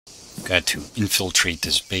got to infiltrate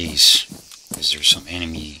this base because there's some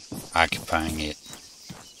enemy occupying it.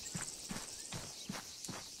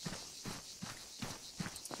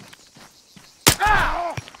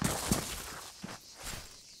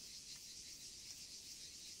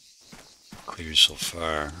 Clear so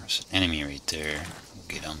far. There's an enemy right there. We'll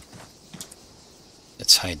get him.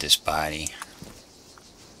 Let's hide this body.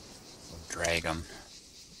 We'll drag him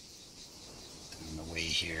in the way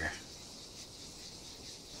here.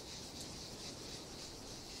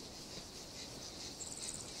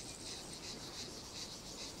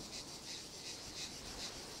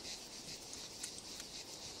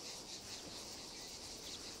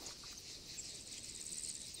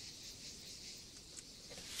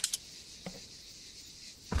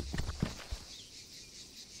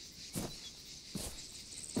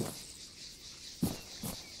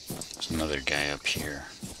 Another guy up here.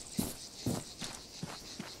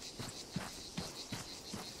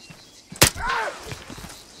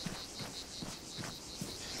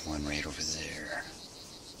 One right over there.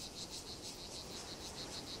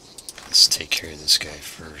 Let's take care of this guy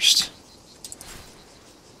first.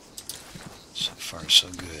 So far, so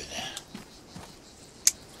good.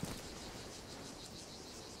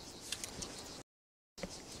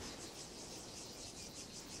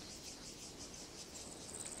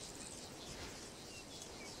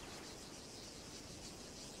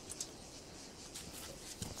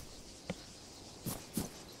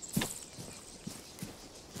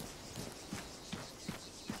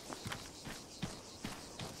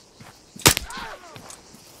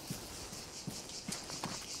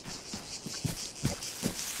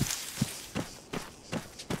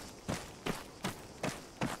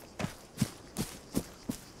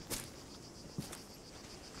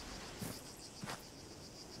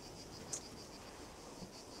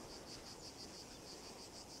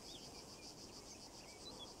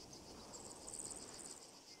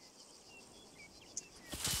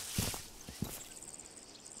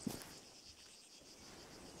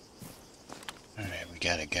 Alright, we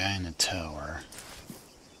got a guy in the tower.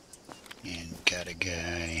 And got a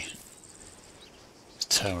guy in the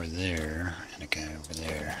tower there, and a guy over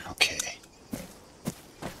there. Okay.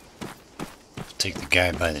 Take the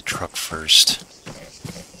guy by the truck first.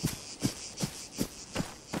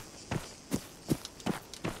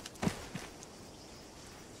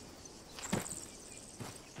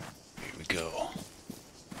 Here we go.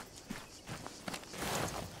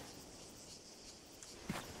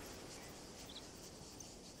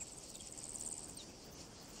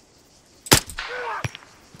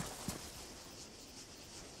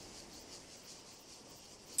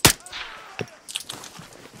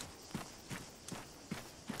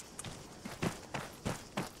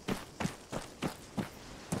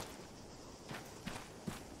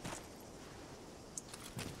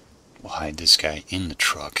 We'll hide this guy in the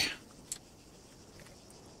truck.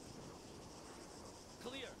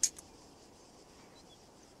 Clear.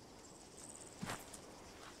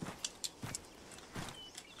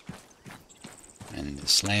 And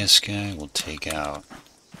this last guy we'll take out.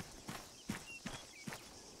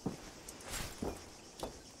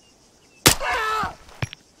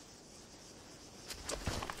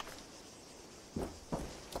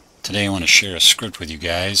 Today I want to share a script with you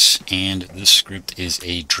guys, and this script is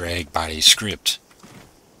a drag body script.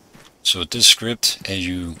 So with this script, as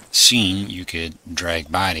you've seen, you could drag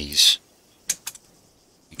bodies.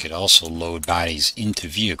 You could also load bodies into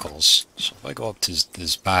vehicles. So if I go up to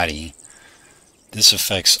this body, this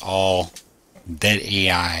affects all dead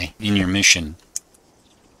AI in your mission.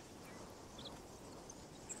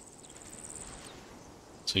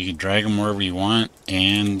 So you can drag them wherever you want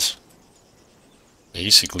and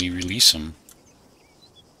basically release them.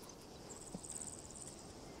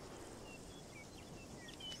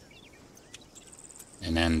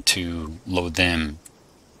 And then to load them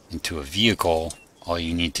into a vehicle, all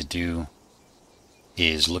you need to do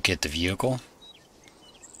is look at the vehicle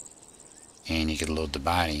and you can load the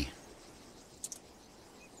body.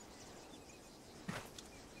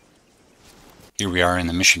 Here we are in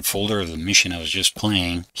the mission folder of the mission I was just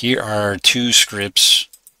playing. Here are two scripts,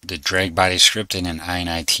 the drag body script and an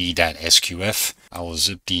init.sqf. I will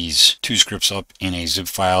zip these two scripts up in a zip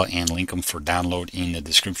file and link them for download in the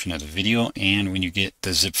description of the video. And when you get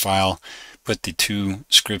the zip file, put the two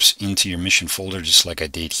scripts into your mission folder just like I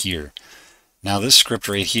did here. Now this script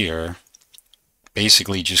right here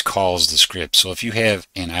basically just calls the script. So if you have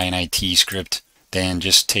an init script, then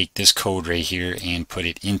just take this code right here and put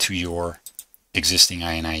it into your existing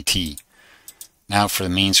init. Now for the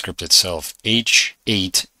main script itself,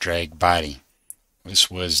 H8 drag body.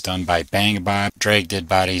 This was done by Bang-A-Bot. Drag dead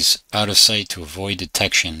bodies out of sight to avoid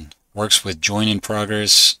detection. Works with join in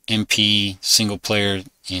progress, MP, single player,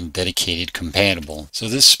 and dedicated compatible. So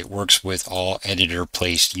this works with all editor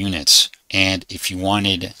placed units. And if you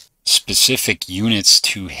wanted specific units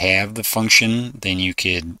to have the function, then you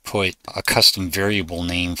could put a custom variable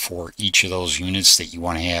name for each of those units that you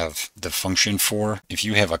want to have the function for. If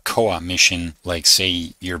you have a co-op mission, like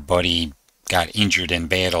say your buddy got injured in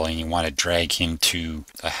battle and you want to drag him to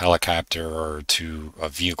a helicopter or to a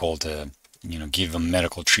vehicle to, you know, give him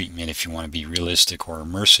medical treatment, if you want to be realistic or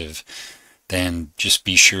immersive, then just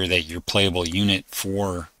be sure that your playable unit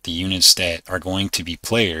for the units that are going to be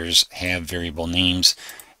players have variable names,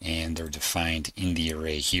 and they're defined in the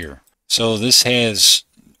array here. So this has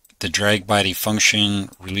the drag body function,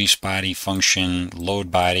 release body function,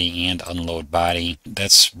 load body, and unload body.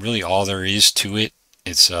 That's really all there is to it.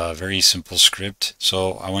 It's a very simple script.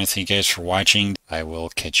 So I want to thank you guys for watching. I will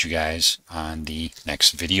catch you guys on the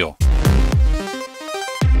next video.